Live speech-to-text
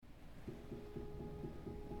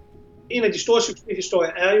en af de store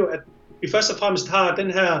succeshistorier er jo, at vi først og fremmest har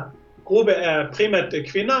den her gruppe af primært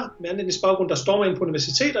kvinder med anden etnisk baggrund, der stormer ind på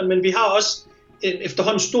universiteterne, men vi har også en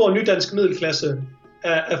efterhånden stor nydansk middelklasse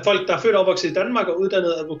af folk, der er født og opvokset i Danmark og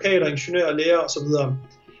uddannede advokater, ingeniører, læger osv.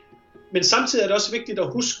 Men samtidig er det også vigtigt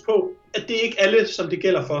at huske på, at det er ikke alle, som det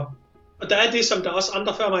gælder for. Og der er det, som der også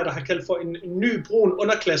andre før mig, der har kaldt for en ny brun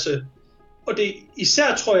underklasse. Og det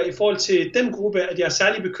især, tror jeg, i forhold til den gruppe, at jeg er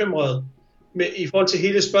særlig bekymret i forhold til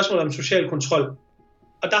hele spørgsmålet om social kontrol.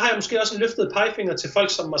 Og der har jeg måske også en løftet pegefinger til folk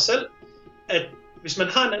som mig selv, at hvis man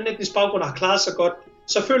har en anden etnisk baggrund og har klaret sig godt,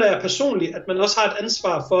 så føler jeg personligt, at man også har et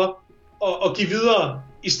ansvar for at give videre,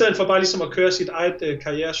 i stedet for bare ligesom at køre sit eget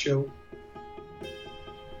karriereshow.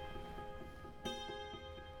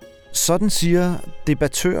 Sådan siger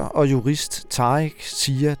debattør og jurist Tariq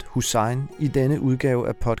Ziad Hussain i denne udgave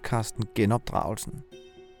af podcasten Genopdragelsen.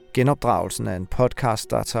 Genopdragelsen er en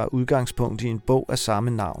podcast, der tager udgangspunkt i en bog af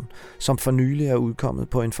samme navn, som for nylig er udkommet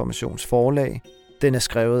på Informations Forlag. Den er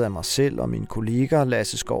skrevet af mig selv og mine kolleger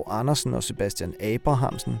Lasse Skov Andersen og Sebastian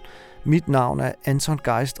Abrahamsen. Mit navn er Anton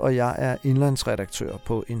Geist, og jeg er indlandsredaktør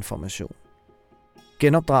på Information.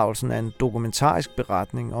 Genopdragelsen er en dokumentarisk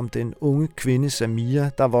beretning om den unge kvinde Samia,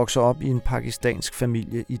 der vokser op i en pakistansk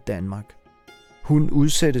familie i Danmark. Hun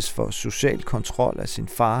udsættes for social kontrol af sin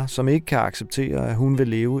far, som ikke kan acceptere, at hun vil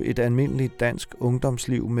leve et almindeligt dansk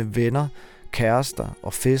ungdomsliv med venner, kærester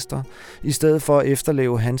og fester, i stedet for at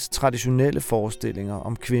efterleve hans traditionelle forestillinger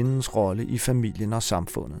om kvindens rolle i familien og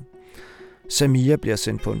samfundet. Samia bliver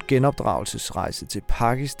sendt på en genopdragelsesrejse til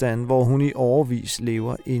Pakistan, hvor hun i årevis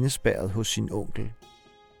lever indespærret hos sin onkel.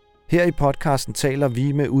 Her i podcasten taler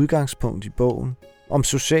vi med udgangspunkt i bogen om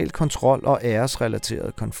social kontrol og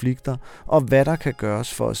æresrelaterede konflikter, og hvad der kan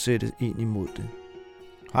gøres for at sætte ind imod det.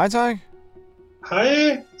 Hej Tariq.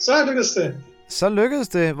 Hej, så lykkedes det. Så lykkedes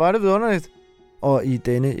det, var det vidunderligt. Og i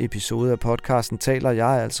denne episode af podcasten taler jeg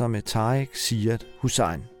altså med Tariq Ziad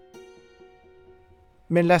Hussain.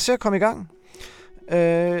 Men lad os se at komme i gang.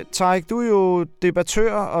 Tariq, du er jo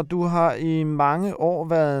debattør, og du har i mange år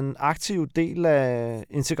været en aktiv del af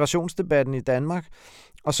integrationsdebatten i Danmark.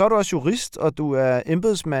 Og så er du også jurist, og du er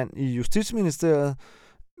embedsmand i Justitsministeriet.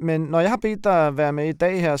 Men når jeg har bedt dig være med i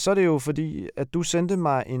dag her, så er det jo fordi, at du sendte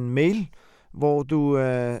mig en mail, hvor du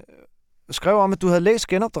skrev om, at du havde læst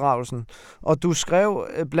Genopdragelsen. Og du skrev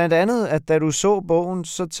blandt andet, at da du så bogen,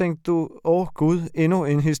 så tænkte du, Gud, endnu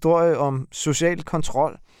en historie om social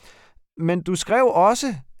kontrol. Men du skrev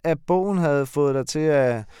også, at bogen havde fået dig til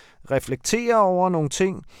at reflektere over nogle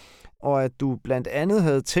ting, og at du blandt andet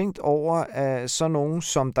havde tænkt over, at sådan nogen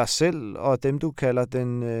som dig selv og dem, du kalder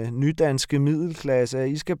den nydanske middelklasse, at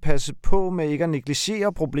I skal passe på med ikke at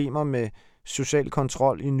negligere problemer med social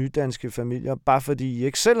kontrol i nydanske familier, bare fordi I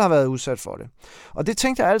ikke selv har været udsat for det. Og det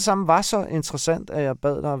tænkte jeg alt sammen var så interessant, at jeg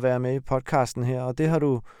bad dig at være med i podcasten her, og det har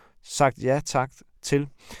du sagt ja tak til.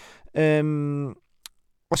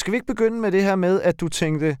 Og skal vi ikke begynde med det her med, at du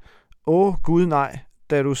tænkte, Gud nej,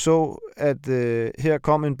 da du så, at her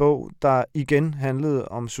kom en bog, der igen handlede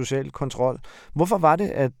om social kontrol. Hvorfor var det,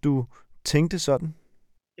 at du tænkte sådan?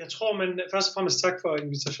 Jeg tror, men først og fremmest tak for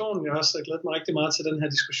invitationen. Jeg har også glædet mig rigtig meget til den her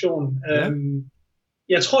diskussion. Ja.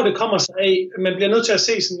 Jeg tror, det kommer sig af, at man bliver nødt til at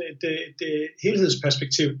se sådan et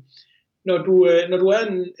helhedsperspektiv. Når du er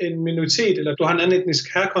en minoritet, eller du har en anden etnisk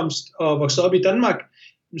herkomst og vokset op i Danmark,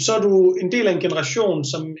 så er du en del af en generation,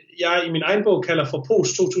 som jeg i min egen bog kalder for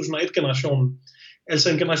post-2001-generationen. Altså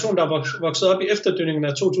en generation, der er vokset op i efterdønningerne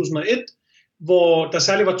af 2001, hvor der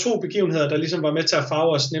særligt var to begivenheder, der ligesom var med til at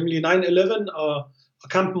farve os, nemlig 9/11 og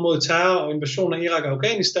kampen mod terror og invasionen af Irak og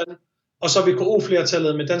Afghanistan, og så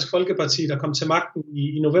VKO-flertallet med Dansk Folkeparti, der kom til magten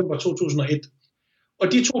i november 2001.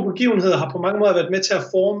 Og de to begivenheder har på mange måder været med til at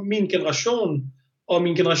forme min generation og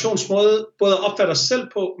min generations måde både at opfatte os selv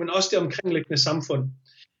på, men også det omkringliggende samfund.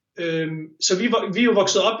 Så vi er jo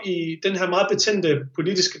vokset op i den her meget betændte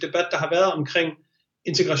politiske debat, der har været omkring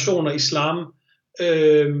integration og islam,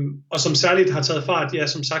 og som særligt har taget fart, ja,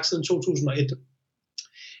 som sagt siden 2001.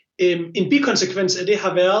 En bikonsekvens af det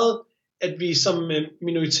har været, at vi som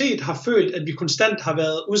minoritet har følt, at vi konstant har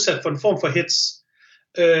været udsat for en form for hets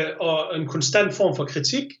og en konstant form for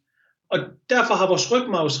kritik, og derfor har vores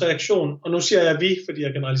rygmarvsreaktion, og nu siger jeg vi, fordi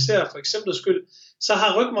jeg generaliserer for eksempel skyld, så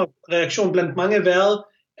har rygmarvsreaktion blandt mange været,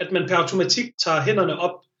 at man per automatik tager hænderne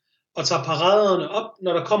op og tager paraderne op,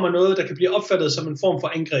 når der kommer noget, der kan blive opfattet som en form for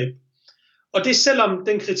angreb. Og det selvom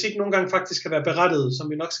den kritik nogle gange faktisk kan være berettiget, som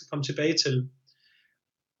vi nok skal komme tilbage til.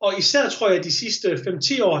 Og især tror jeg, at de sidste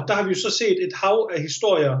 5-10 år, der har vi jo så set et hav af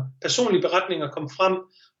historier, personlige beretninger komme frem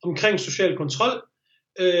omkring social kontrol.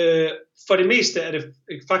 For det meste er det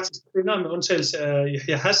faktisk kvinder med undtagelse af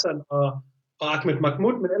Yahya Hassan og Ahmed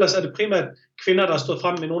Mahmoud, men ellers er det primært kvinder, der har stået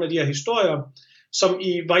frem med nogle af de her historier, som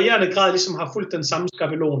i varierende grad ligesom har fulgt den samme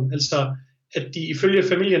skabelon, altså at de ifølge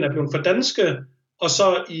familien er blevet for danske, og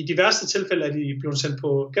så i de værste tilfælde er de blevet sendt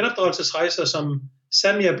på genopdragelsesrejser, som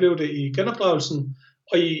Samia blev det i genopdragelsen,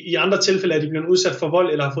 og i andre tilfælde er de blevet udsat for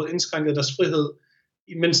vold, eller har fået indskrænket deres frihed,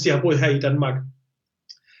 mens de har boet her i Danmark.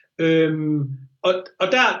 Og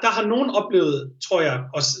der har nogen oplevet, tror jeg,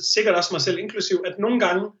 og sikkert også mig selv inklusiv, at nogle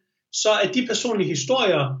gange, så er de personlige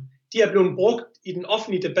historier, de er blevet brugt i den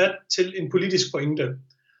offentlige debat til en politisk pointe.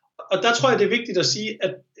 Og der tror jeg, det er vigtigt at sige,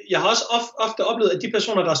 at jeg har også ofte oplevet, at de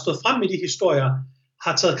personer, der har stået frem med de historier,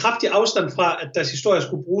 har taget kraftig afstand fra, at deres historier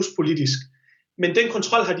skulle bruges politisk. Men den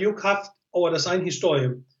kontrol har de jo ikke haft over deres egen historie.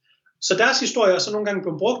 Så deres historier er så nogle gange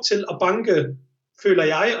blevet brugt til at banke, føler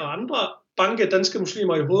jeg og andre, banke danske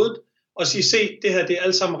muslimer i hovedet, og sige, se, det her det er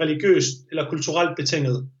alt sammen religiøst eller kulturelt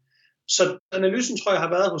betinget. Så analysen, tror jeg, har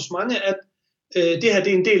været hos mange, at det her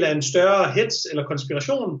det er en del af en større hets eller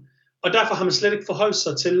konspiration, og derfor har man slet ikke forholdt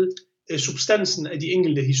sig til substansen af de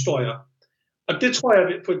enkelte historier. Og det tror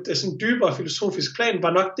jeg, på et sådan dybere filosofisk plan,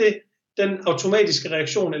 var nok den automatiske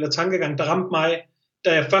reaktion eller tankegang, der ramte mig,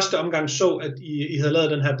 da jeg første omgang så, at I havde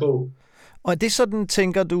lavet den her bog. Og er det sådan,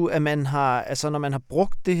 tænker du, at man har, altså når man har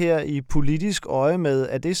brugt det her i politisk øje med,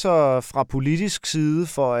 er det så fra politisk side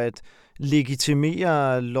for at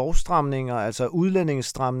legitimere lovstramninger, altså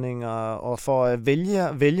udlændingsstramninger, og for at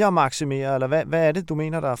vælgermaksimere, eller hvad er det, du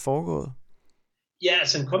mener, der er foregået? Ja,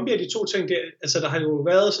 altså en kombi af de to ting, altså der har jo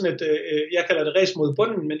været sådan et, jeg kalder det ræs mod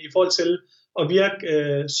bunden, men i forhold til at virke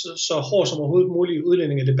så hård som overhovedet muligt i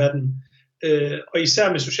udlændingedebatten. Og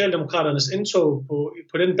især med Socialdemokraternes indtog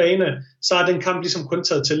på den bane, så er den kamp ligesom kun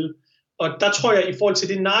taget til. Og der tror jeg, i forhold til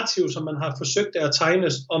det narrativ, som man har forsøgt at tegne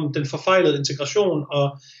om den forfejlede integration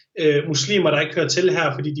og muslimer, der ikke hører til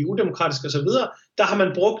her, fordi de er udemokratiske osv., der har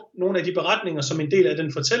man brugt nogle af de beretninger som en del af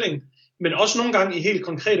den fortælling, men også nogle gange i helt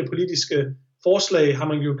konkrete politiske forslag har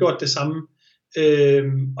man jo gjort det samme.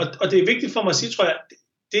 Og det er vigtigt for mig at sige, tror jeg,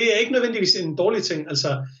 det er ikke nødvendigvis en dårlig ting.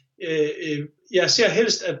 Altså, jeg ser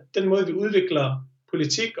helst, at den måde, vi udvikler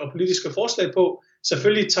politik og politiske forslag på,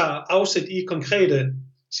 selvfølgelig tager afsæt i konkrete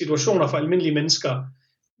situationer for almindelige mennesker.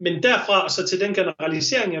 Men derfra og så til den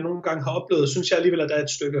generalisering, jeg nogle gange har oplevet, synes jeg alligevel, at der er et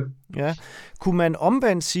stykke. Ja. Kunne man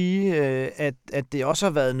omvendt sige, at det også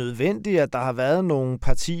har været nødvendigt, at der har været nogle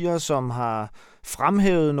partier, som har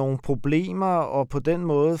fremhævet nogle problemer og på den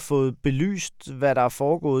måde fået belyst, hvad der er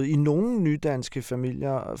foregået i nogle nydanske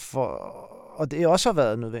familier, og det også har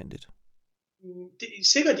været nødvendigt? Det er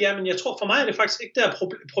sikkert ja, men jeg tror for mig er det faktisk ikke der.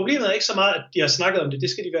 Problemet er ikke så meget, at de har snakket om det. Det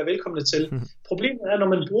skal de være velkomne til. Problemet er, når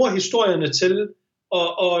man bruger historierne til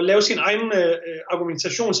at lave sin egen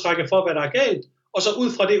argumentationsrække for, hvad der er galt, og så ud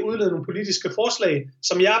fra det udlede nogle politiske forslag,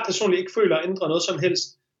 som jeg personligt ikke føler ændrer noget som helst,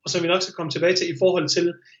 og som vi nok skal komme tilbage til i forhold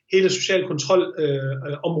til hele social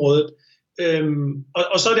kontrolområdet.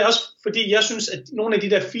 Og så er det også, fordi jeg synes, at nogle af de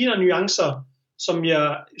der fine nuancer, som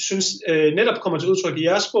jeg synes netop kommer til udtryk i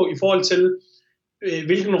jeres bog, i forhold til,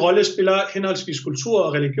 hvilken rolle spiller henholdsvis kultur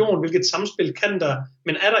og religion, hvilket samspil kan der,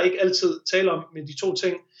 men er der ikke altid tale om med de to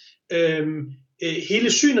ting.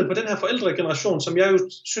 Hele synet på den her forældregeneration, som jeg jo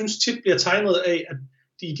synes tit bliver tegnet af, at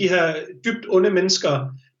de her dybt onde mennesker,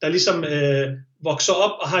 der ligesom vokser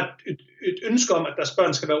op og har et ønske om, at deres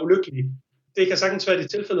børn skal være ulykkelige. Det kan sagtens være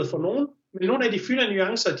det tilfældet for nogen, men nogle af de fine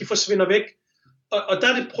nuancer, de forsvinder væk. Og der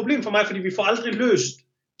er det et problem for mig, fordi vi får aldrig løst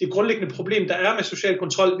det grundlæggende problem, der er med social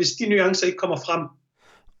kontrol, hvis de nuancer ikke kommer frem.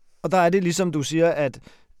 Og der er det ligesom du siger, at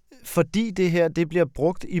fordi det her det bliver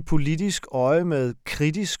brugt i politisk øje med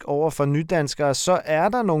kritisk over for nydanskere, så er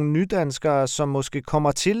der nogle nydanskere, som måske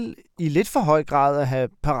kommer til i lidt for høj grad at have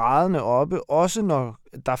paraderne oppe, også når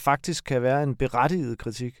der faktisk kan være en berettiget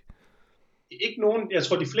kritik. Ikke nogen, jeg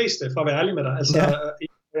tror de fleste, for at være ærlig med dig. Altså, ja.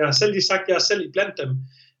 Jeg har selv lige sagt, jeg er selv iblandt dem.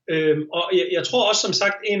 Og jeg tror også som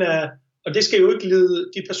sagt, og det skal jo ikke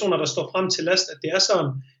lede de personer, der står frem til last, at det er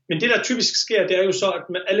sådan. Men det der typisk sker, det er jo så, at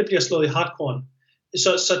alle bliver slået i hardcore.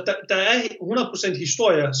 Så der er 100%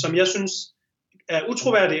 historier, som jeg synes er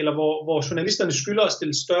utroværdige, eller hvor journalisterne skylder at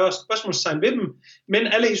stille større spørgsmålstegn ved dem, men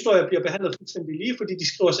alle historier bliver behandlet fuldstændig lige, fordi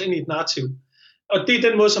de skriver sig ind i et narrativ. Og det er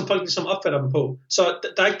den måde, som folk ligesom opfatter dem på. Så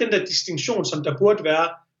der er ikke den der distinktion, som der burde være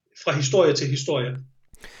fra historie til historie.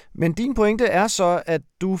 Men din pointe er så, at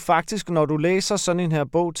du faktisk, når du læser sådan en her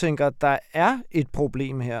bog, tænker, at der er et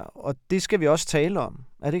problem her, og det skal vi også tale om.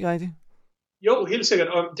 Er det ikke rigtigt? Jo, helt sikkert,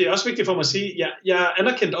 og det er også vigtigt for mig at sige, jeg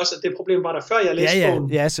anerkendte også, at det problem var der, før jeg læste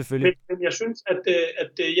bogen. Ja, selvfølgelig. Men jeg synes,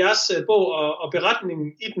 at jeres bog og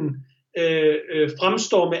beretningen i den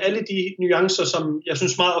fremstår med alle de nuancer, som jeg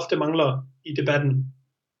synes meget ofte mangler i debatten.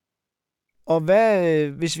 Og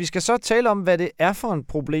hvis vi skal så tale om, hvad det er for et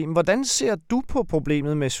problem, hvordan ser du på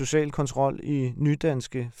problemet med social kontrol i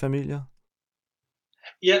nydanske familier?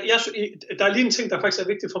 Ja, der er lige en ting, der faktisk er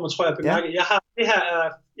vigtig for mig, tror jeg, at bemærke. Ja.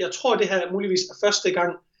 Jeg tror, det her er muligvis første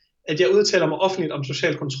gang, at jeg udtaler mig offentligt om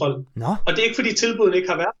social kontrol. Nå. Og det er ikke, fordi tilbudene ikke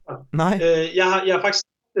har været der. Nej.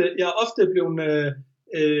 Jeg er ofte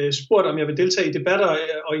blevet spurgt, om jeg vil deltage i debatter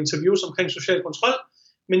og interviews omkring social kontrol,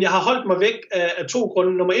 men jeg har holdt mig væk af 2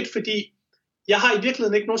 grunde. Nummer 1, fordi jeg har i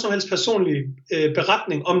virkeligheden ikke nogen som helst personlig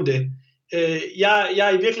beretning om det. Jeg er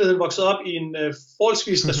i virkeligheden vokset op i en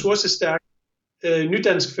forholdsvis ressourcestærk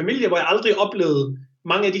nydansk familie, hvor jeg aldrig oplevede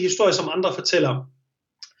mange af de historier, som andre fortæller.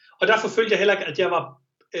 Og derfor følte jeg heller ikke, at jeg var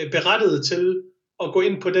berettiget til at gå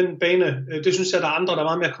ind på den bane. Det synes jeg, der er andre, der er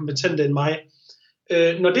meget mere kompetente end mig.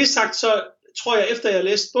 Når det er sagt, så tror jeg, efter jeg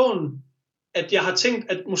læste bogen, at jeg har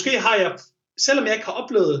tænkt, at måske har jeg, selvom jeg ikke har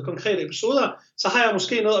oplevet konkrete episoder, så har jeg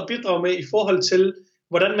måske noget at bidrage med i forhold til,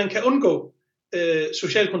 hvordan man kan undgå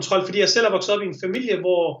social kontrol. Fordi jeg selv er vokset op i en familie,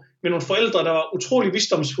 hvor med nogle forældre, der var utrolig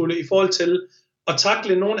visdomsfulde i forhold til at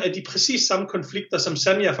takle nogle af de præcis samme konflikter, som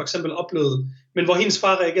Sanja for eksempel oplevede, men hvor hendes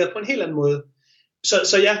far reagerede på en helt anden måde.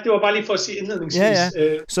 Så ja, det var bare lige for at sige indledningsvis. Ja.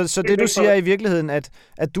 Så det du siger i virkeligheden,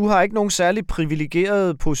 at du har ikke nogen særlig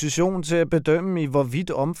privilegeret position til at bedømme, i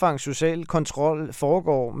hvorvidt omfang social kontrol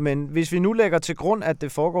foregår, men hvis vi nu lægger til grund, at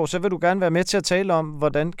det foregår, så vil du gerne være med til at tale om,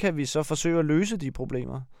 hvordan kan vi så forsøge at løse de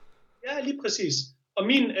problemer? Ja, lige præcis.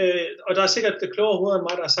 Og der er sikkert det klogere hoveder end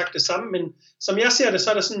mig, der har sagt det samme, men som jeg ser det, så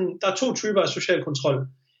er der er 2 typer af social kontrol.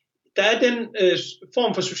 Der er den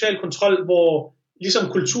form for social kontrol, hvor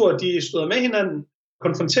ligesom kulturer, de støder med hinanden,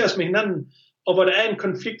 konfronteres med hinanden, og hvor der er en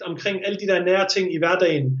konflikt omkring alle de der nære ting i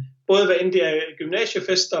hverdagen, både hvad end det er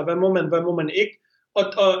gymnasiefester, hvad må man ikke, og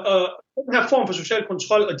den her form for social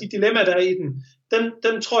kontrol, og de dilemmaer, der er i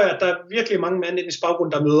den tror jeg, at der er virkelig mange mænd i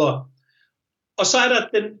baggrund, der møder. Og så er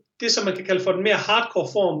der det, som man kan kalde for den mere hardcore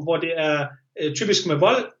form, hvor det er typisk med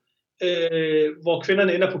vold, hvor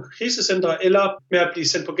kvinderne ender på krisecentre, eller med at blive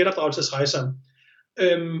sendt på genopdragelsesrejser.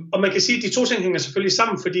 Og man kan sige, at de 2 ting hænger selvfølgelig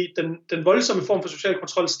sammen, fordi den voldsomme form for social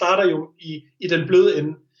kontrol starter jo i den bløde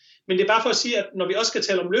ende. Men det er bare for at sige, at når vi også skal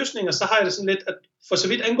tale om løsninger, så har jeg det sådan lidt, at for så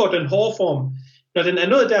vidt angår den hårde form, når den er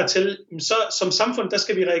nået dertil, så som samfund, der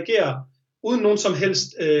skal vi reagere uden nogen som helst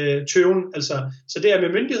tøven. Altså, så det er med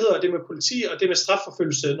myndigheder, og det er med politi, og det er med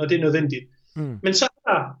strafforfølgelse, når det er nødvendigt. Men så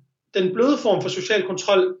er der den bløde form for social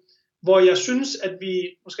kontrol, hvor jeg synes, at vi,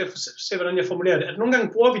 nu skal jeg se, hvordan jeg formulerer det, at nogle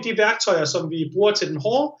gange bruger vi de værktøjer, som vi bruger til den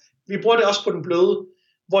hårde, vi bruger det også på den bløde,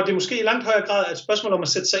 hvor det måske i langt højere grad er et spørgsmål om at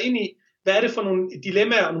sætte sig ind i, hvad er det for nogle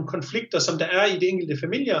dilemmaer og nogle konflikter, som der er i de enkelte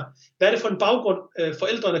familier, hvad er det for en baggrund,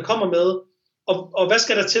 forældrene kommer med, og hvad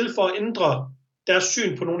skal der til for at ændre deres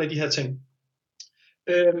syn på nogle af de her ting.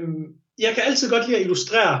 Jeg kan altid godt lide at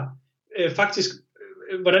illustrere faktisk,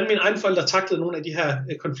 hvordan mine egne forældre taklede nogle af de her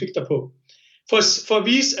konflikter på. For at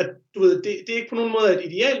vise, at du ved, det er ikke på nogen måde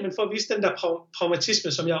et ideal, men for at vise den der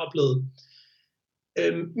pragmatisme, som jeg oplevede.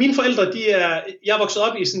 Mine forældre, jeg er vokset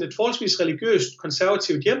op i sådan et forholdsvis religiøst,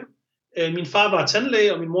 konservativt hjem. Min far var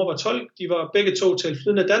tandlæge, og min mor var tolk. De var begge 2 til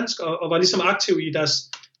flydende dansk, og var ligesom aktive i deres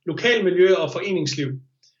lokalmiljø og foreningsliv.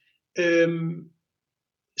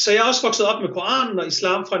 Så jeg er også vokset op med Koranen og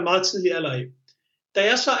islam fra en meget tidlig alder af. Da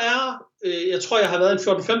jeg så jeg tror jeg har været en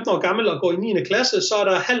 14-15 år gammel og går i 9. klasse, så er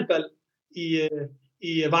der halvbal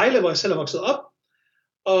i Vejle, hvor jeg selv er vokset op.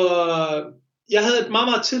 Og jeg havde et meget,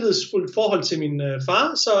 meget tillidsfuldt forhold til min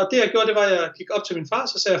far, så det jeg gjorde, det var, at jeg gik op til min far,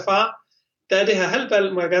 så sagde jeg, far, der er det her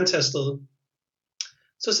halvbal, må jeg gerne tage afsted.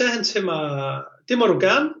 Så sagde han til mig, det må du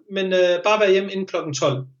gerne, men bare være hjemme inden klokken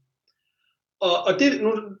 12. Og det,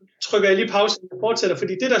 nu trykker jeg lige pause og fortsætter,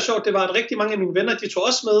 fordi det der er sjovt, det var, at rigtig mange af mine venner, de tog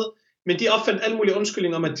også med, men de opfandt alle mulige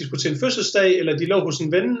undskyldninger om, at de skulle til en fødselsdag, eller de lå hos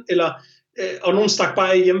en ven, og nogen stak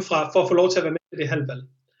bare hjemmefra for at få lov til at være med i det halvbal.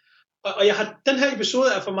 Og den her episode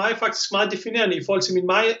er for mig faktisk meget definerende i forhold til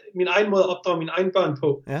min egen måde at opdrage mine egne børn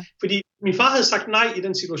på. Ja. Fordi min far havde sagt nej i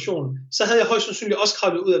den situation, så havde jeg højst sandsynligt også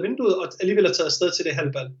kravlet ud af vinduet og alligevel taget afsted til det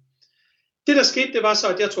halvbal. Det der skete, det var så,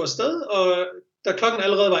 at jeg tog afsted, og da klokken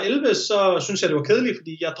allerede var 11, så synes jeg, det var kedeligt,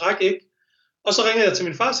 fordi jeg drak ikke. Og så ringede jeg til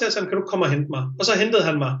min far og sagde, kan du komme og hente mig? Og så hentede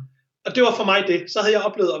han mig. Og det var for mig det. Så havde jeg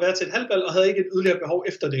oplevet at være til et halvbal, og havde ikke et yderligere behov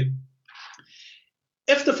efter det.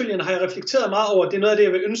 Efterfølgende har jeg reflekteret meget over, det er noget af det,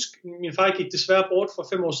 jeg vil ønske. Min far gik desværre bort for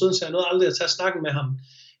 5 år siden, så jeg nåede aldrig at tage snakken med ham.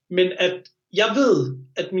 Men at jeg ved,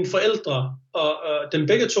 at mine forældre og dem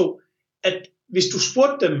begge 2, at hvis du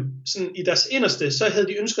spurgte dem sådan i deres inderste, så havde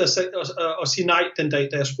de ønsket at sige nej den dag,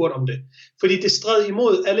 da jeg spurgte om det. Fordi det stred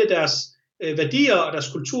imod alle deres værdier og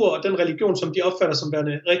deres kultur og den religion, som de opfatter som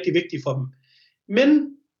værende rigtig vigtig for dem. Men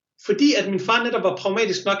fordi at min far netop var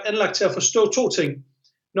pragmatisk nok anlagt til at forstå 2 ting.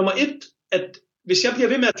 Nummer 1, at hvis jeg bliver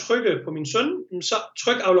ved med at trykke på min søn, så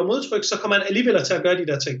tryk avler modtryk, så kommer han alligevel til at gøre de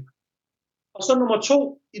der ting. Og så nummer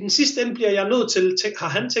 2, i den sidste ende bliver jeg nødt til, har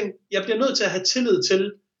han tænkt, jeg bliver nødt til at have tillid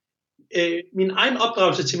til min egen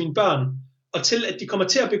opdragelse til mine børn, og til at de kommer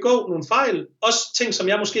til at begå nogle fejl, også ting, som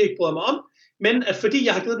jeg måske ikke bryder mig om, men at fordi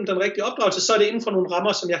jeg har givet dem den rigtige opdragelse, så er det inden for nogle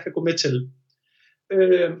rammer, som jeg kan gå med til.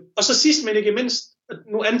 Og så sidst, men ikke mindst,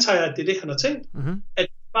 nu antager jeg, at det er det, han har tænkt, at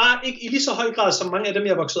bare ikke i lige så høj grad, som mange af dem,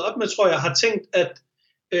 jeg er vokset op med, tror jeg, har tænkt, at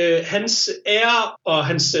hans ære og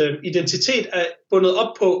hans identitet er bundet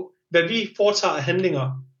op på, hvad vi foretager af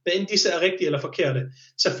handlinger, hvad end disse er rigtige eller forkerte.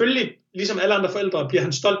 Selvfølgelig, ligesom alle andre forældre, bliver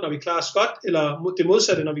han stolt, når vi klarer os godt, eller det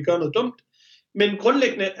modsatte, når vi gør noget dumt. Men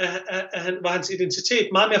grundlæggende var hans identitet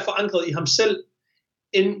meget mere forankret i ham selv,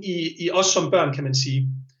 end i os som børn, kan man sige.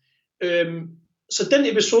 Så den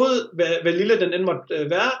episode, hvad lille den end måtte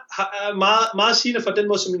være, er meget, meget sigende for den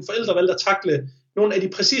måde, som mine forældre valgte at takle nogle af de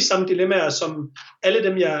præcis samme dilemmaer, som alle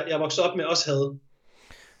dem, jeg voksede op med, også havde.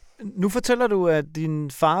 Nu fortæller du, at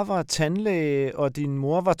din far var tandlæge, og din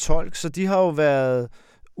mor var tolk, så de har jo været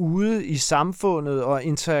ude i samfundet og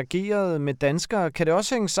interageret med danskere. Kan det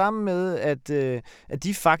også hænge sammen med, at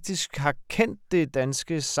de faktisk har kendt det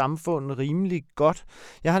danske samfund rimelig godt?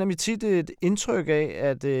 Jeg har nemlig tit et indtryk af,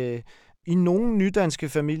 at i nogle nydanske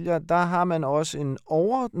familier, der har man også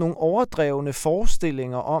nogle overdrevne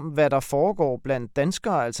forestillinger om, hvad der foregår blandt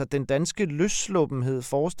danskere. Altså den danske løssluppenhed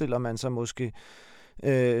forestiller man sig måske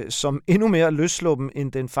som endnu mere løssluppen,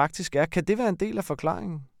 end den faktisk er. Kan det være en del af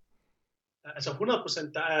forklaringen? Altså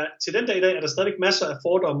 100%. Til den dag i dag er der stadig masser af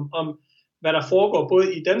fordomme om, hvad der foregår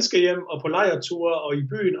både i danske hjem og på lejrture og i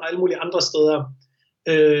byen og alle mulige andre steder.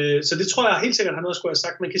 Så det tror jeg helt sikkert har noget at skulle have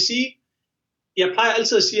sagt. Man kan sige, jeg plejer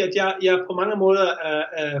altid at sige, at jeg på mange måder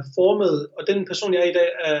er formet, og den person, jeg er i dag,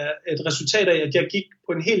 er et resultat af, at jeg gik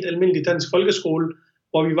på en helt almindelig dansk folkeskole,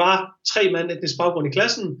 hvor vi var 3 mand etnisk baggrund i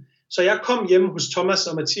klassen. Så jeg kom hjem hos Thomas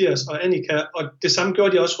og Mathias og Annika, og det samme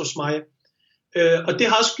gjorde de også hos mig. Og det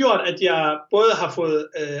har også gjort, at jeg både har fået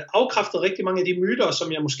afkræftet rigtig mange af de myter,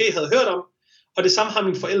 som jeg måske havde hørt om, og det samme har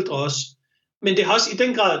mine forældre også. Men det har også i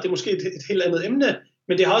den grad, det er måske et helt andet emne,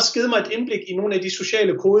 men det har også givet mig et indblik i nogle af de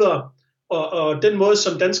sociale koder, og den måde,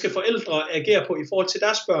 som danske forældre agerer på i forhold til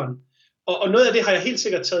deres børn. Og noget af det har jeg helt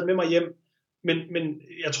sikkert taget med mig hjem. Men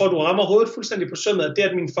jeg tror, du rammer hovedet fuldstændig på sømmet, at det,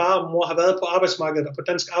 at min far og mor har været på arbejdsmarkedet og på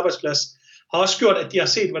dansk arbejdsplads, har også gjort, at de har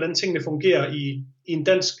set, hvordan tingene fungerer i en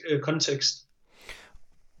dansk kontekst.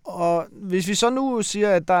 Og hvis vi så nu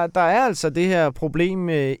siger, at der er altså det her problem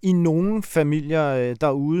i nogle familier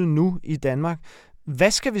derude nu i Danmark,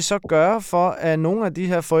 hvad skal vi så gøre for, at nogle af de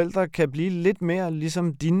her forældre kan blive lidt mere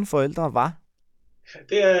ligesom dine forældre var?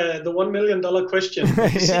 Det er the $1 million question.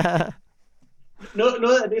 Ja.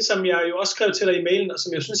 Noget af det, som jeg jo også skrev til dig i mailen, og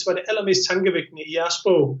som jeg synes var det allermest tankevækkende i jeres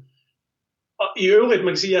bog, og i øvrigt,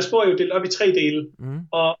 man kan sige, at jeres bog er jo delt op i 3 dele,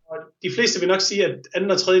 og de fleste vil nok sige, at 2.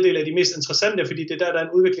 og 3. del er de mest interessante, fordi det der er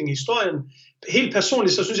en udvikling i historien. Helt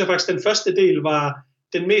personligt, så synes jeg faktisk, at den første del var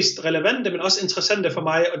den mest relevante, men også interessante for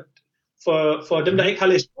mig, og for dem, der ikke har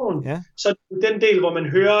læst bogen, så er det den del, hvor man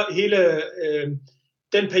hører hele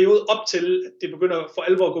den periode op til, at det begynder for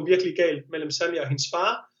alvor at gå virkelig galt mellem Samia og hendes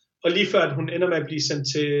far, og lige før at hun ender med at blive sendt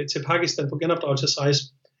til Pakistan på genopdragelsesrejse.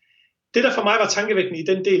 Det, der for mig var tankevækkende i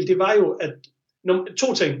den del, det var jo, at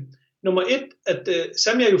 2 ting. Nummer 1, at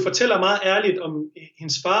Samia jo fortæller meget ærligt om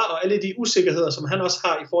hendes far og alle de usikkerheder, som han også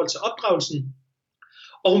har i forhold til opdragelsen.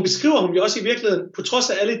 Og hun beskriver ham jo også i virkeligheden, på trods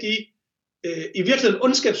af alle de i virkeligheden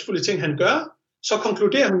ondskabsfulde ting, han gør, så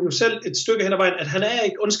konkluderer hun jo selv et stykke hen ad vejen, at han er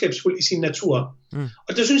ikke ondskabsfuld i sin natur.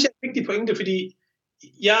 Og det synes jeg er en vigtig pointe, fordi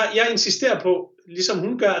jeg insisterer på, ligesom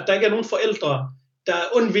hun gør, at der ikke er nogen forældre, der af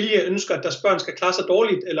ond vilje ønsker, at deres børn skal klare sig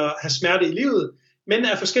dårligt eller have smerte i livet, men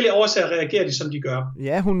af forskellige årsager reagerer de, som de gør.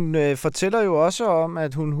 Ja, hun fortæller jo også om,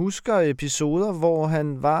 at hun husker episoder, hvor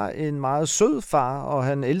han var en meget sød far, og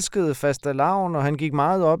han elskede fastelavn, og han gik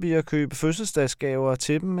meget op i at købe fødselsdagsgaver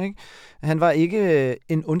til dem, ikke? Han var ikke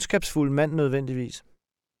en ondskabsfuld mand nødvendigvis.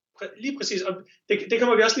 Lige præcis, og det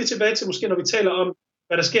kommer vi også lige tilbage til, måske når vi taler om,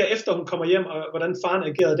 hvad der sker efter hun kommer hjem, og hvordan faren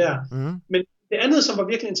agerede der. Men det andet, som var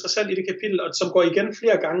virkelig interessant i det kapitel, og som går igen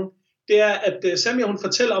flere gange, det er, at Samia hun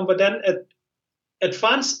fortæller om, hvordan at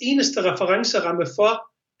farens eneste referenceramme for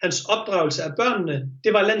hans opdragelse af børnene,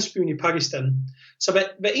 det var landsbyen i Pakistan. Så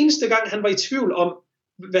hver eneste gang han var i tvivl om,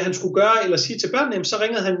 hvad han skulle gøre eller sige til børnene, så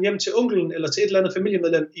ringede han hjem til onkelen eller til et eller andet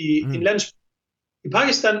familiemedlem i en landsby i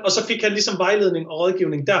Pakistan, og så fik han ligesom vejledning og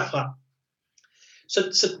rådgivning derfra.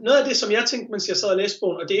 Så noget af det, som jeg tænkte, mens jeg sad og læste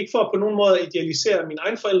bogen, og det er ikke for på nogen måde at idealisere mine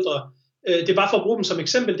egne forældre, det var for at bruge dem som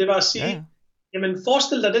eksempel, det var at sige, Jamen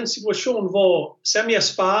forestil dig den situation, hvor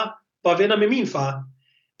Samias far var venner med min far.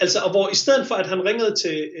 Altså, og hvor i stedet for, at han ringede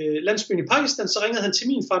til landsbyen i Pakistan, så ringede han til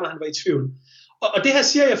min far, når han var i tvivl. Og det her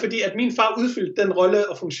siger jeg, fordi at min far udfyldte den rolle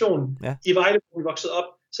og funktion i Vejle, hvor vi voksede op.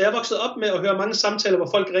 Så jeg voksede op med at høre mange samtaler,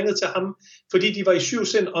 hvor folk ringede til ham, fordi de var i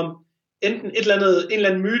syvsind om enten en eller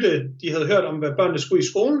anden myte, de havde hørt om, hvad børnene skulle i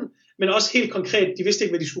skolen, men også helt konkret, de vidste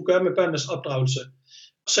ikke, hvad de skulle gøre med børnenes opdragelse.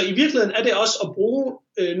 Så i virkeligheden er det også at bruge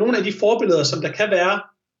nogle af de forbilleder, som der kan være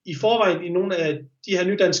i forvejen i nogle af de her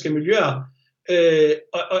nydanske miljøer.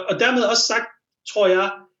 Og dermed også sagt, tror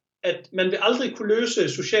jeg, at man vil aldrig kunne løse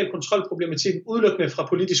social kontrolproblematikken udelukkende fra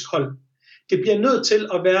politisk hold. Det bliver nødt til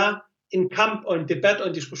at være en kamp og en debat og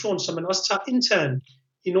en diskussion, som man også tager internt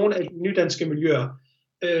i nogle af de nydanske miljøer.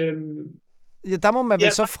 Ja, der må man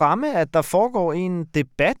vel så fremme, at der foregår en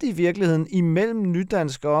debat i virkeligheden imellem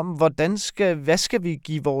nydanskere om, hvad skal vi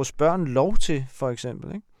give vores børn lov til, for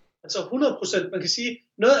eksempel, ikke? Altså 100%, man kan sige,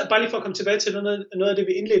 bare lige for at komme tilbage til noget af det,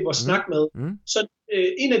 vi indledte vores snak med, så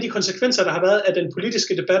en af de konsekvenser, der har været af den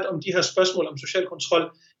politiske debat om de her spørgsmål om social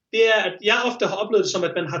kontrol, det er, at jeg ofte har oplevet det som,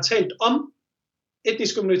 at man har talt om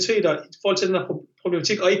etniske minoriteter i forhold til den her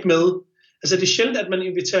problematik, og ikke med. Altså det er sjældent, at man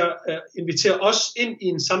inviterer os ind i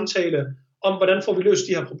en samtale om, hvordan får vi løst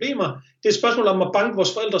de her problemer. Det er et spørgsmål om at banke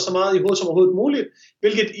vores forældre så meget i hovedet som overhovedet muligt,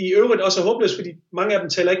 hvilket i øvrigt også er håbløst, fordi mange af dem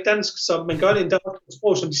taler ikke dansk, så man gør det endda på et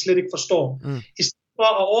sprog, som de slet ikke forstår. I stedet for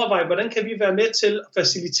at overveje, hvordan kan vi være med til at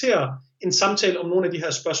facilitere en samtale om nogle af de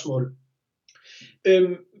her spørgsmål.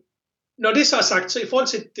 Når det så er sagt, så i forhold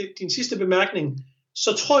til din sidste bemærkning,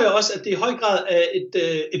 så tror jeg også, at det i høj grad er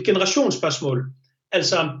et generationsspørgsmål.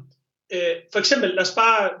 Altså, for eksempel, lad os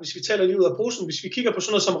bare, hvis vi taler lige ud af posen, hvis vi kigger på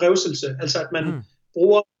sådan noget som revselse, altså at man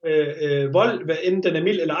bruger vold, hvad end den er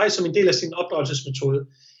mild eller ej, som en del af sin opdragelsesmetode.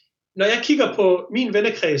 Når jeg kigger på min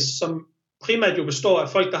vennekreds, som primært jo består af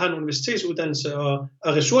folk, der har en universitetsuddannelse og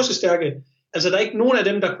er ressourcestærke, altså der er ikke nogen af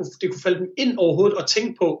dem, det kunne falde dem ind overhovedet og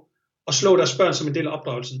tænke på at slå deres børn som en del af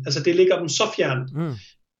opdragelsen. Altså det ligger dem så fjernt.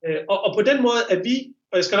 Og på den måde er vi,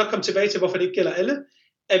 og jeg skal nok komme tilbage til, hvorfor det ikke gælder alle,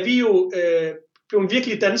 er vi jo blevet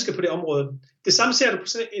virkelig danske på det område. Det samme ser du på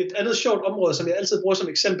et andet sjovt område, som jeg altid bruger som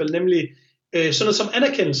eksempel, nemlig sådan noget som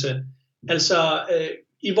anerkendelse. Altså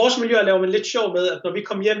i vores miljø laver man lidt sjov med, at når vi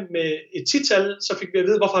kom hjem med et 10-tal, så fik vi at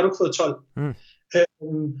vide, hvorfor har du ikke fået 12?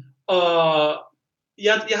 Og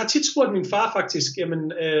jeg har tit spurgt min far faktisk,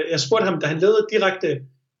 jeg spurgte ham, da han levede direkte,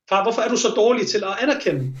 far, hvorfor er du så dårlig til at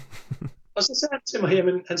anerkende? Og så sagde han til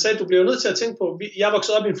mig, han sagde, du bliver nødt til at tænke på, jeg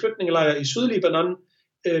voksede op i en flygtningelejr i Sydlibanon,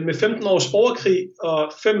 med 15 års borgerkrig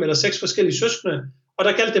og 5 eller 6 forskellige søskende, og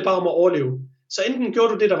der galt det bare om at overleve. Så enten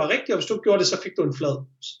gjorde du det, der var rigtigt, og hvis du ikke gjorde det, så fik du en flad.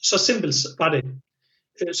 Så simpelt var det.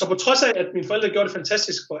 Så på trods af, at mine forældre gjorde det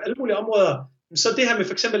fantastisk på alle mulige områder, så det her med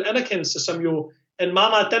for eksempel anerkendelse, som jo er en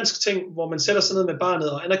meget, meget dansk ting, hvor man sætter sig ned med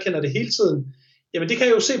barnet og anerkender det hele tiden, jamen det kan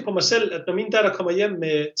jeg jo se på mig selv, at når min datter kommer hjem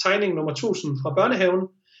med tegning nummer 1000 fra børnehaven,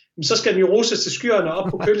 så skal den jo roses til skyerne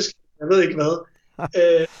op på køleskabet, jeg ved ikke hvad.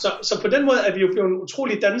 Så på den måde er vi jo blevet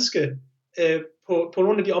utrolig danske på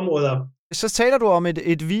nogle af de områder. Så taler du om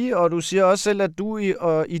et vi, og du siger også selv, at du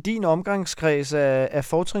i din omgangskreds er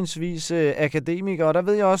fortrinsvis akademiker, og der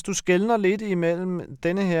ved jeg også, at du skelner lidt imellem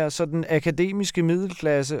denne her sådan akademiske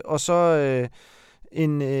middelklasse, og så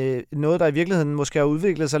noget, der i virkeligheden måske har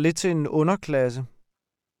udviklet sig lidt til en underklasse.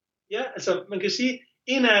 Ja, altså man kan sige,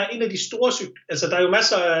 en af de store, altså der er jo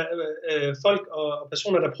masser af folk og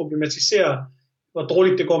personer, der problematiserer, hvor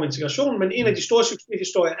dårligt det går med integration, men en af de store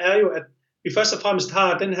succeshistorier er jo, at vi først og fremmest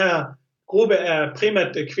har den her gruppe af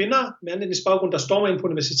primært kvinder med anden etnisk baggrund, der stormer ind på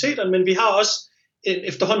universiteterne, men vi har også en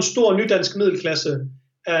efterhånden stor nydansk middelklasse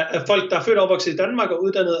af folk, der er født og opvokset i Danmark og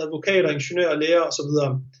uddannede advokater, ingeniører, læger osv.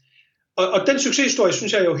 Og den succeshistorie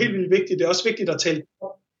synes jeg er jo helt vildt vigtig. Det er også vigtigt at tale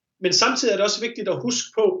om, men samtidig er det også vigtigt at huske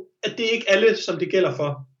på, at det er ikke alle, som det gælder for.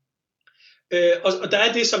 Og der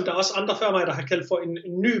er det, som der er også andre før mig, der har kaldt for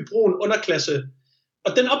en ny brun underklasse.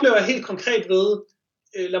 Og den oplever jeg helt konkret ved,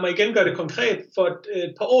 lad mig igen gøre det konkret, for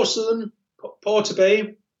et par år siden, par år tilbage,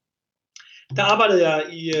 der arbejdede jeg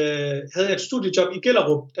havde jeg et studiejob i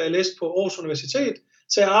Gellerup, da jeg læste på Aarhus Universitet,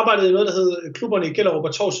 så jeg arbejdede i noget, der hed klubberne i Gellerup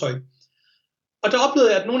og Torshøj. Og der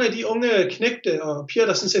oplevede jeg, at nogle af de unge knægte og piger,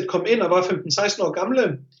 der sådan set kom ind og var 15-16 år gamle,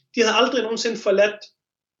 de havde aldrig nogensinde forladt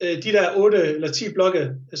de der 8 eller 10 blokke,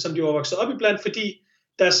 som de var vokset op i blandt, fordi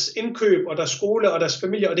deres indkøb og deres skole og deres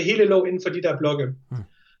familie og det hele lå inden for de der blokke.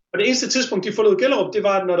 Og det eneste tidspunkt, de forlod Gellerup, det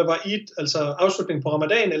var, når der var Eid, altså afslutning på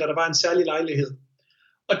Ramadan, eller der var en særlig lejlighed.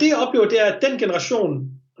 Og det jeg oplever, det er, at den generation,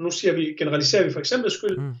 og nu generaliserer vi for eksempel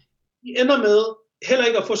skyld, de ender med heller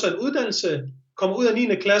ikke at få sig en uddannelse, kommer ud af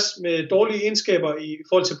 9. klasse med dårlige egenskaber i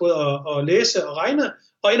forhold til både at læse og regne,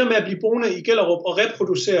 og ender med at blive boende i Gellerup og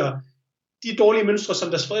reproducere de dårlige mønstre, som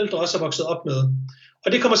deres forældre også er vokset op med.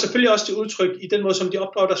 Og det kommer selvfølgelig også til udtryk i den måde, som de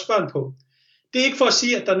opdrager deres børn på. Det er ikke for at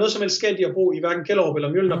sige, at der er noget som helst galt i at bo i hverken Gellerup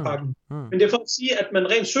eller Mjølnerparken, men det er for at sige, at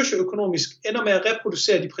man rent socioøkonomisk ender med at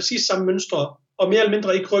reproducere de præcis samme mønstre, og mere eller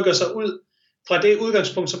mindre ikke rykker sig ud fra det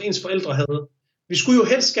udgangspunkt, som ens forældre havde. Vi skulle jo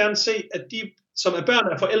helst gerne se, at de, som er børn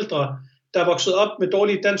af forældre, der er vokset op med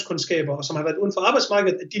dårlige danskkundskaber, og som har været uden for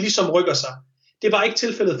arbejdsmarkedet, at de ligesom rykker sig. Det var ikke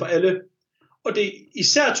tilfældet for alle. Og det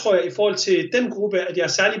især tror jeg i forhold til den gruppe, at jeg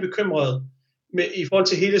er særlig bekymret i forhold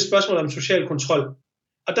til hele spørgsmålet om social kontrol.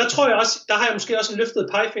 Og der tror jeg også, der har jeg måske også en løftet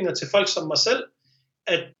pegefinger til folk som mig selv,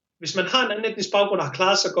 at hvis man har en anden etnisk baggrund og har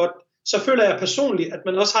klaret sig godt, så føler jeg personligt, at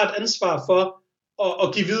man også har et ansvar for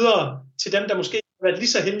at give videre til dem, der måske har været lige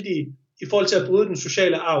så heldige i forhold til at bryde den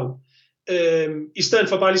sociale arv, i stedet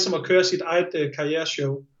for bare ligesom at køre sit eget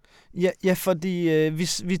karriereshow. Ja, fordi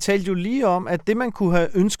vi talte jo lige om, at det man kunne have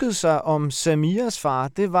ønsket sig om Samiras far,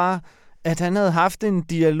 det var, at han havde haft en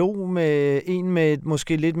dialog med en med et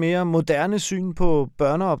måske lidt mere moderne syn på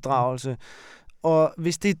børneopdragelse. Og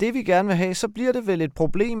hvis det er det, vi gerne vil have, så bliver det vel et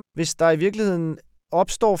problem, hvis der i virkeligheden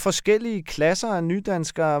opstår forskellige klasser af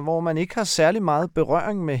nydanskere, hvor man ikke har særlig meget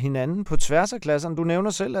berøring med hinanden på tværs af klasserne. Du nævner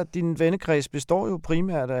selv, at din vennekreds består jo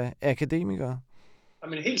primært af akademikere.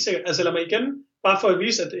 Jamen helt sikkert. Altså lad mig igen, bare for at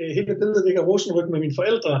vise, at hele billedet ikke er rosenryg med mine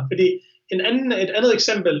forældre. Fordi et andet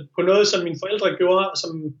eksempel på noget, som mine forældre gjorde,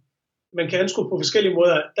 som man kan anskue på forskellige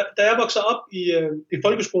måder. Da jeg voksede op i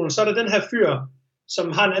folkeskolen, så er der den her fyr,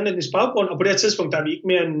 som har en anden etnisk baggrund, og på det her tidspunkt, der er vi ikke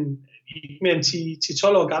mere end 10-12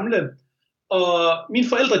 år gamle. Og mine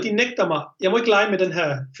forældre, de nægter mig, jeg må ikke lege med den her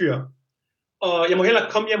fyr. Og jeg må heller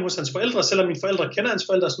komme hjem hos hans forældre, selvom mine forældre kender hans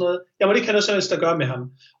forældre og sådan noget. Jeg må ikke have noget som helst at gøre med ham.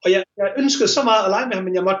 Og jeg ønskede så meget at lege med ham,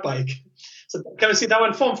 men jeg måtte bare ikke. Så kan man sige, der var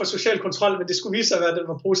en form for social kontrol, men det skulle vise sig at være, at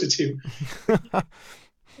den var positiv.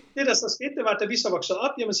 Det der så skete, det var, at da vi så voksede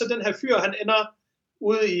op, jamen så den her fyr, han ender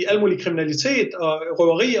ude i al mulig kriminalitet og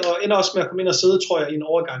røveri, og ender også med at komme ind og sidde, tror jeg, i en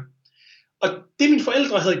overgang. Og det mine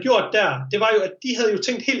forældre havde gjort der, det var jo, at de havde jo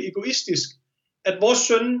tænkt helt egoistisk, at vores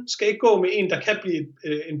søn skal ikke gå med en, der kan blive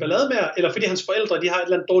en ballademager, eller fordi hans forældre, de har et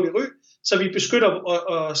eller andet dårligt ry, så vi beskytter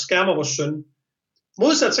og skærmer vores søn.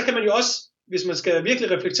 Modsat, så kan man jo også, hvis man skal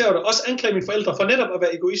virkelig reflektere over det, også anklage mine forældre for netop at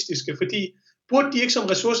være egoistiske, fordi burde de ikke som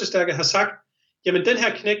ressourcestærke have sagt, jamen den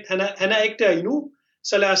her knægt, han er ikke der endnu,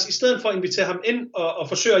 så lad os i stedet for invitere ham ind og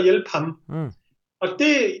forsøge at hjælpe ham. Og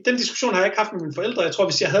den diskussion har jeg ikke haft med mine forældre. Jeg tror,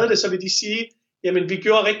 hvis jeg havde det, så ville de sige, jamen vi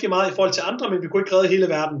gjorde rigtig meget i forhold til andre, men vi kunne ikke redde hele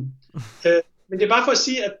verden. Men det er bare for at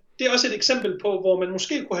sige, at det er også et eksempel på, hvor man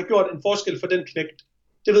måske kunne have gjort en forskel for den knægt.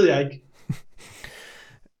 Det ved jeg ikke.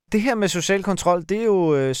 Det her med social kontrol, det er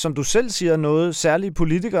jo, som du selv siger, noget særligt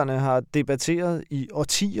politikerne har debatteret i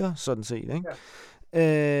årtier, sådan set, ikke?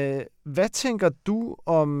 Ja. Hvad tænker du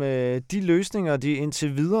om de løsninger, de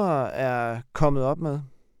indtil videre er kommet op med?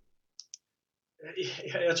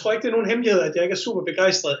 Jeg tror ikke, det er nogen hemmelighed, at jeg ikke er super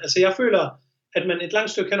begejstret. Altså jeg føler, at man et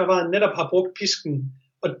langt stykke hen ad vejen netop har brugt pisken.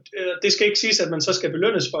 Og det skal ikke siges, at man så skal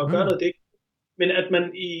belønnes for at gøre noget, det ikke. Men at man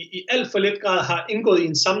i alt for let grad har indgået i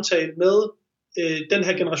en samtale med den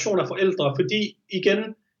her generation af forældre. Fordi igen,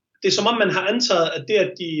 det er som om man har antaget, at det,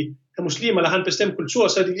 at de er muslimer eller har en bestemt kultur,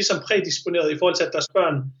 så er de ligesom prædisponeret i forhold til, at deres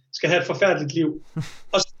børn skal have et forfærdeligt liv.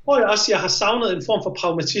 Og så tror jeg også, at jeg har savnet en form for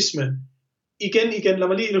pragmatisme. Igen, lad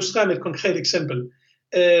mig lige illustrere med et konkret eksempel.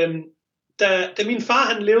 Da min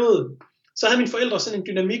far han levede, så havde mine forældre sådan en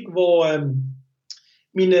dynamik, hvor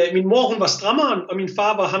min mor hun var strammeren, og min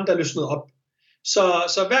far var ham, der løsnede op.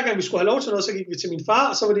 Så hver gang vi skulle have lov til noget, så gik vi til min far,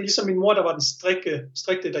 og så var det ligesom min mor, der var den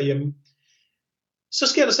strikte derhjemme. Så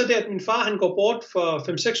sker der så det, at min far han går bort for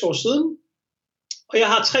 5-6 år siden, og jeg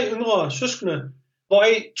har 3 yngre søskende,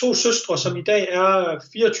 hvoraf 2 søstre, som i dag er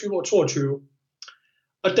 24 og 22.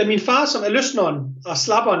 Og da min far, som er løsneren og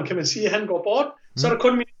slapperen, kan man sige, han går bort, så er der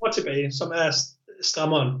kun min mor tilbage, som er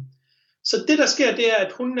strammeren. Så det, der sker, det er,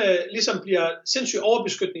 at hun ligesom bliver sindssygt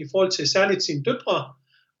overbeskyttende i forhold til særligt sine døtre,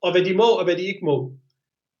 og hvad de må og hvad de ikke må.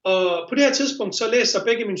 Og på det her tidspunkt, så læser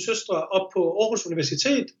begge mine søstre op på Aarhus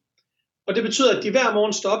Universitet, og det betyder, at de hver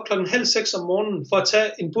morgen står op 5:30 om morgenen for at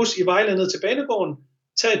tage en bus i Vejle ned til banegården,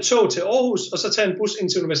 tage et tog til Aarhus, og så tage en bus ind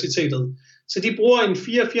til universitetet. Så de bruger en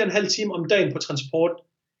 4-4,5 time om dagen på transport,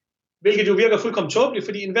 hvilket jo virker fuldkommen tåbeligt,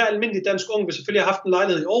 fordi enhver almindelig dansk ung vil selvfølgelig have haft en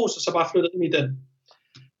lejlighed i Aarhus, og så bare flyttet ind i den.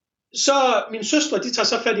 Så mine søstre, de tager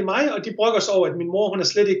så fat i mig, og de brokker sig over, at min mor, hun er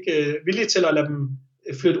slet ikke villig til at lade dem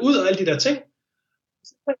flytte ud og alle de der ting.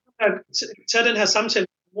 Så tage den her samtale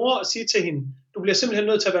med min mor og sige til hende, du bliver simpelthen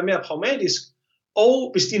nødt til at være mere pragmatisk,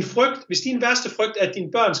 og hvis din værste frygt er, at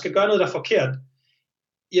dine børn skal gøre noget, der er forkert,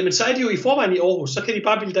 jamen så er de jo i forvejen i Aarhus, så kan de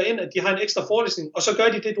bare bilde dig ind, at de har en ekstra forelæsning, og så gør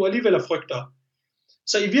de det, du alligevel frygter.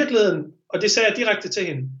 Så i virkeligheden, og det sagde jeg direkte til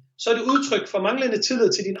hende, så er det udtryk for manglende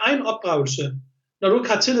tillid til din egen opdragelse, når du ikke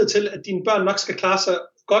har tillid til, at dine børn nok skal klare sig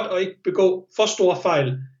godt og ikke begå for store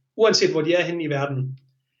fejl, uanset hvor de er henne i verden.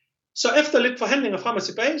 Så efter lidt forhandlinger frem og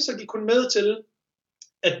tilbage, så gik hun med til,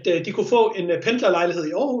 at de kunne få en pendlerlejlighed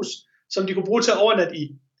i Aarhus, som de kunne bruge til at overnatte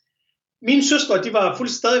i. Mine søstre, de var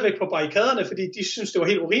fuldstændig stadigvæk på barrikaderne, fordi de syntes, det var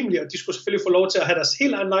helt urimeligt, og de skulle selvfølgelig få lov til at have deres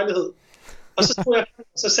helt egen lejlighed. Og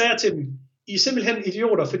så sagde jeg til dem, I er simpelthen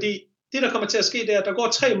idioter, fordi det, der kommer til at ske, det er, at der går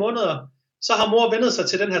 3 måneder, så har mor vendet sig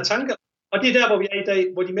til den her tanke, og det er der, hvor vi er i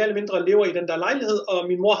dag, hvor de mere eller mindre lever i den der lejlighed, og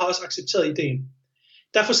min mor har også accepteret ideen.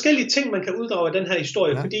 Der er forskellige ting, man kan uddrage af den her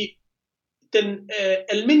historie, fordi den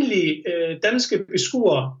almindelige danske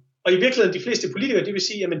beskuer, og i virkeligheden de fleste politikere, de vil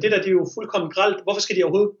sige, jamen det der, det er jo fuldkommen grelt. Hvorfor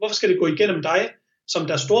skal det gå igennem dig som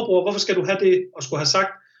deres storebror? Hvorfor skal du have det og skulle have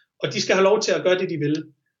sagt? Og de skal have lov til at gøre det, de vil.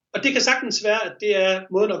 Og det kan sagtens være, at det er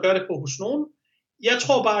måden at gøre det på hos nogen. Jeg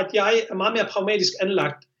tror bare, at jeg er meget mere pragmatisk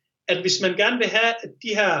anlagt, at hvis man gerne vil have, at de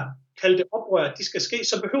her kaldte oprør, de skal ske,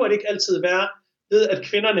 så behøver det ikke altid være ved, at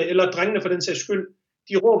kvinderne eller drengene for den sags skyld,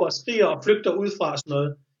 de råber og skriger og flygter udefra og sådan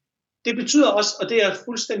noget. Det betyder også, og det er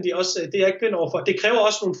fuldstændig også, det er jeg ikke blind overfor, det kræver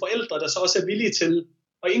også nogle forældre, der så også er villige til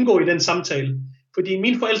at indgå i den samtale. Fordi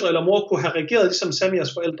mine forældre eller mor kunne have reageret ligesom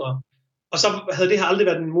Samias forældre, og så havde det her aldrig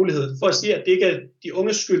været en mulighed for at sige, at det ikke er de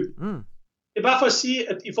unges skyld. Det er bare for at sige,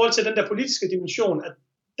 at i forhold til den der politiske dimension, at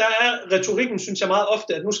der er retorikken, synes jeg meget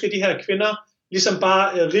ofte, at nu skal de her kvinder ligesom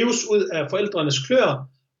bare rives ud af forældrenes klør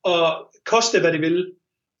og koste, hvad det vil.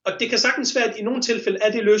 Og det kan sagtens være, at i nogle tilfælde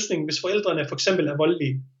er det løsningen, hvis forældrene for eksempel er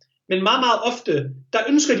voldelige. Men meget, meget ofte, der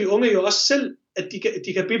ønsker de unge jo også selv, at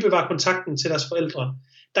de kan bibevare kontakten til deres forældre.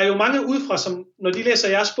 Der er jo mange udefra, som når de læser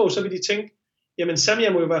jeres bog, så vil de tænke, jamen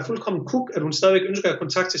Samia må jo være fuldkommen kuk, at hun stadigvæk ønsker at have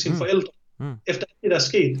kontakt til sine forældre, efter det der er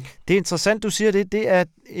sket. Det er interessant, du siger det. Det er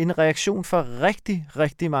en reaktion fra rigtig,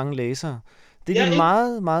 rigtig mange læsere. Det er de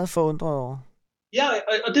meget, meget forundret over. Ja,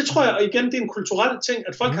 og det tror jeg, og igen, det er en kulturel ting,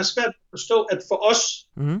 at folk har svært at forstå, at for os,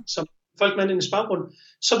 som folk med en baggrund,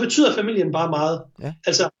 så betyder familien bare meget. Ja.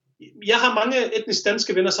 Altså, jeg har mange etnisk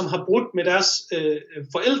danske venner, som har brudt med deres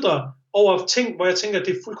forældre over ting, hvor jeg tænker, at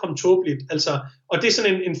det er fuldkommen tåbeligt. Altså, og det er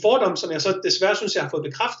sådan en fordom, som jeg så desværre synes, jeg har fået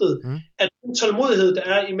bekræftet, at den tålmodighed, der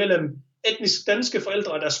er imellem etnisk danske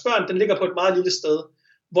forældre og deres børn, den ligger på et meget lille sted.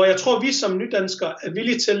 Hvor jeg tror, vi som nydanskere er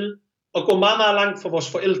villige til at gå meget, meget langt for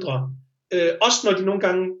vores forældre. Også når de nogle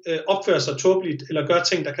gange opfører sig tåbeligt, eller gør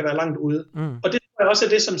ting, der kan være langt ude. Og det er også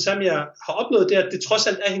det, som Samia har oplevet, det er, at det trods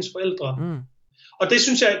alt er hendes forældre. Og det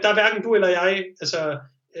synes jeg, der er hverken du eller jeg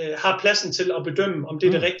har pladsen til at bedømme, om det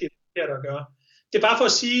er det rigtige, der gør. Det er bare for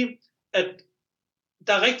at sige, at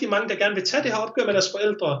der er rigtig mange, der gerne vil tage det her opgør med deres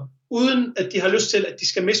forældre, uden at de har lyst til, at de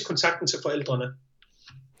skal miste kontakten til forældrene.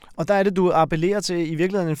 Og der er det, du appellerer til i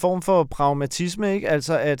virkeligheden en form for pragmatisme, ikke?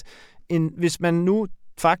 Altså at hvis man nu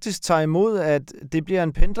faktisk tager imod, at det bliver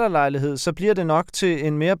en pendlerlejlighed, så bliver det nok til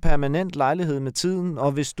en mere permanent lejlighed med tiden,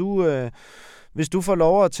 og hvis du får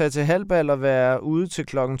lov at tage til halvbal og være ude til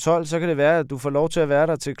klokken 12, så kan det være, at du får lov til at være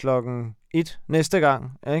der til klokken 1 næste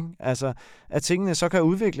gang, ikke? Altså, at tingene så kan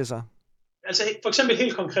udvikle sig. Altså for eksempel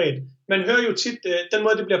helt konkret, man hører jo tit den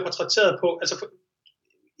måde, det bliver portrætteret på, altså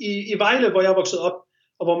i Vejle, hvor jeg er vokset op,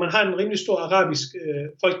 og hvor man har en rimelig stor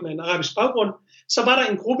folk med en arabisk baggrund, så var der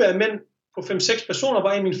en gruppe af mænd på 5-6 personer,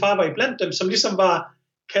 hvor min far var iblandt dem, som ligesom var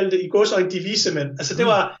kaldte i gåseøjne de vise mænd. Altså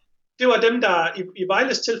det var dem, der i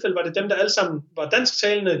Vejles tilfælde var det dem, der alle sammen var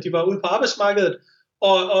dansktalende, de var ude på arbejdsmarkedet,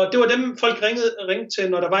 og det var dem, folk ringede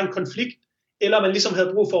til, når der var en konflikt, eller man ligesom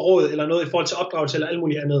havde brug for råd eller noget i forhold til opdragelse eller alt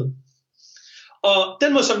muligt andet. Og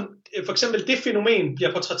den måde, som for eksempel det fænomen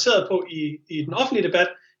bliver portrætteret på i den offentlige debat,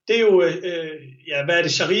 det er jo, hvad er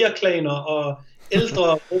det, sharia-klaner og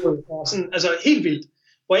ældre råd, og sådan, altså helt vildt.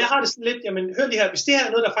 Hvor jeg har det sådan lidt, jamen hør lige her, hvis det her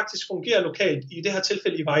er noget, der faktisk fungerer lokalt, i det her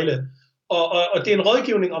tilfælde i Vejle, og det er en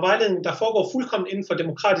rådgivning og vejledning, der foregår fuldkommen inden for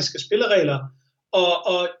demokratiske spilleregler,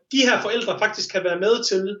 og de her forældre faktisk kan være med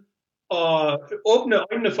til at åbne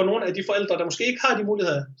øjnene for nogle af de forældre, der måske ikke har de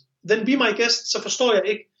muligheder, then be my guest, så forstår jeg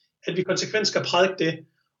ikke, at vi konsekvent skal prædike det.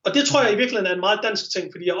 Og det tror jeg i virkeligheden er en meget dansk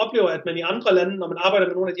ting, fordi jeg oplever, at man i andre lande, når man arbejder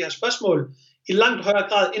med nogle af de her spørgsmål, i langt højere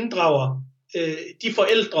grad inddrager de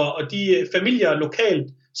forældre og de familier lokalt,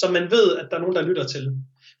 som man ved, at der er nogen, der lytter til.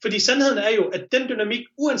 Fordi sandheden er jo, at den dynamik,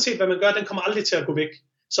 uanset hvad man gør, den kommer aldrig til at gå væk.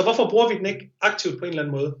 Så hvorfor bruger vi den ikke aktivt på en eller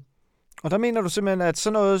anden måde? Og der mener du simpelthen, at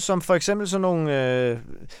sådan noget som for eksempel sådan nogle,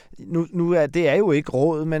 det er jo ikke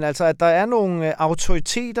råd, men altså at der er nogle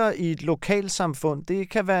autoriteter i et lokalsamfund, det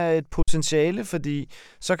kan være et potentiale, fordi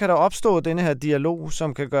så kan der opstå denne her dialog,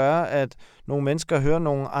 som kan gøre, at nogle mennesker hører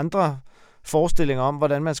nogle andre forestillinger om,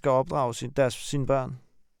 hvordan man skal opdrage sine børn.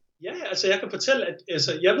 Ja, altså jeg kan fortælle, at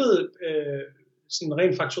jeg ved sådan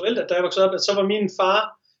rent faktuelt, at da jeg voksede op, at så var min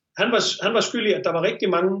far, han var skyldig, at der var rigtig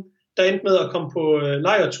mange, der endte med at komme på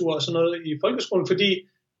lejrtur og sådan noget i folkeskolen, fordi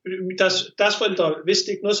deres forældre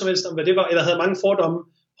vidste ikke noget som helst om, hvad det var, eller havde mange fordomme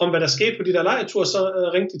om, hvad der skete på de der lejrtur, så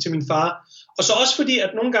ringte de til min far. Og så også fordi,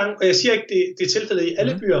 at nogle gange, og jeg siger ikke, det er tilfældet i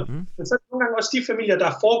alle byer, men så er nogle gange også de familier, der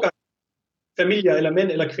er familier, eller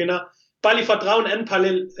mænd, eller kvinder, bare lige for at drage en anden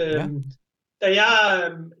parallel. Da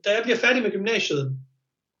jeg bliver færdig med gymnasiet,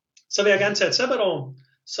 så vil jeg gerne tage et sabbatår.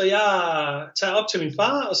 Så jeg tager op til min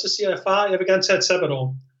far, og så siger jeg, far, jeg vil gerne tage et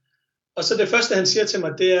sabbatår. Og så det første, han siger til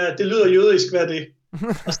mig, det er, det lyder jødisk, hvad er det?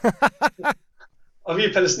 Og vi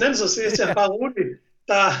er palæstinenser, så jeg siger, bare roligt,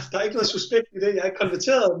 der er ikke noget suspekt i det, jeg er ikke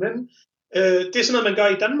konverteret, men det er sådan noget, man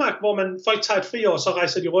gør i Danmark, hvor folk tager et friår, så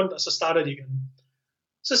rejser de rundt, og så starter de igen.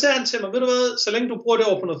 Så sagde han til mig, ved du hvad, så længe du bruger det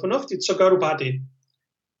over på noget fornuftigt, så gør du bare det.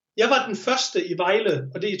 Jeg var den første i Vejle,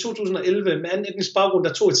 og det er i 2011, med anden etnisk baggrund,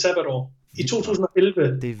 der tog et sabbatår. I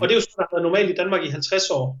 2011, og det er jo sådan, der har været normalt i Danmark i 50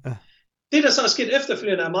 år. Ja. Det, der så er sket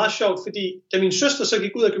efterfølgende, er meget sjovt, fordi da min søster så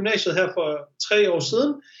gik ud af gymnasiet her for 3 år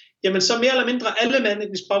siden, jamen så mere eller mindre alle med anden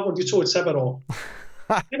etnisk baggrund, de tog et sabbatår.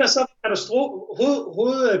 Det, der så var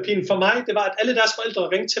hovedpinen for mig, det var, at alle deres forældre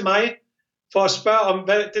ringte til mig for at spørge om,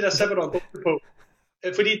 hvad det der sabbatår går på.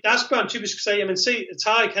 Fordi deres børn typisk sagde, jamen se,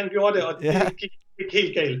 Tarek han gjorde det, og det gik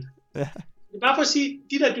helt galt. Ja. Det er bare for at sige,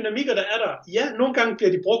 de der dynamikker, der er der, ja, nogle gange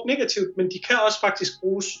bliver de brugt negativt, men de kan også faktisk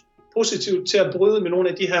bruges positivt til at bryde med nogle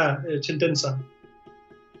af de her tendenser.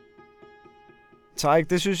 Tarek,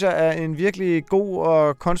 det synes jeg er en virkelig god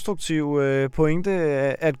og konstruktiv pointe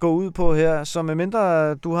at gå ud på her. Så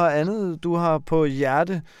medmindre du har andet, du har på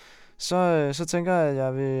hjerte, så tænker jeg, at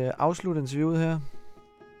jeg vil afslutte interviewet her.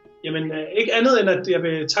 Jamen, ikke andet end, at jeg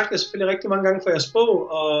vil takke jer selvfølgelig rigtig mange gange for jeres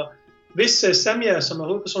bog, og hvis Samia, som er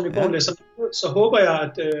hovedperson i bogen, læser så håber jeg,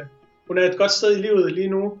 at hun er et godt sted i livet lige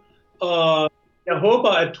nu, og jeg håber,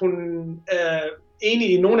 at hun er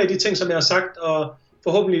enig i nogle af de ting, som jeg har sagt, og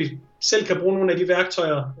forhåbentlig selv kan bruge nogle af de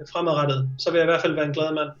værktøjer fremadrettet. Så vil jeg i hvert fald være en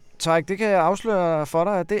glad mand. Tak, det kan jeg afsløre for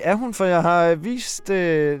dig. Det er hun, for jeg har vist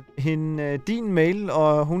hende din mail,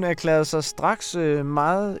 og hun erklærede sig straks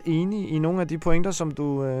meget enig i nogle af de pointer, som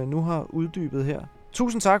du nu har uddybet her.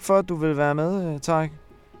 Tusind tak for, at du vil være med, Tarek.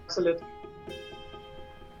 Så lidt.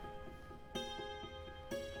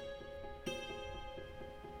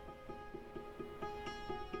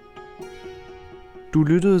 Du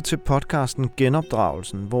lyttede til podcasten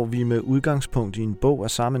Genopdragelsen, hvor vi med udgangspunkt i en bog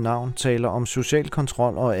af samme navn taler om social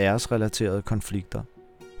kontrol og æresrelaterede konflikter.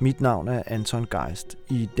 Mit navn er Anton Geist.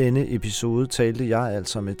 I denne episode talte jeg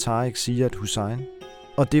altså med Tarek Siad Hussain,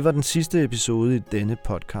 og det var den sidste episode i denne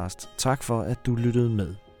podcast. Tak for, at du lyttede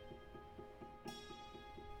med.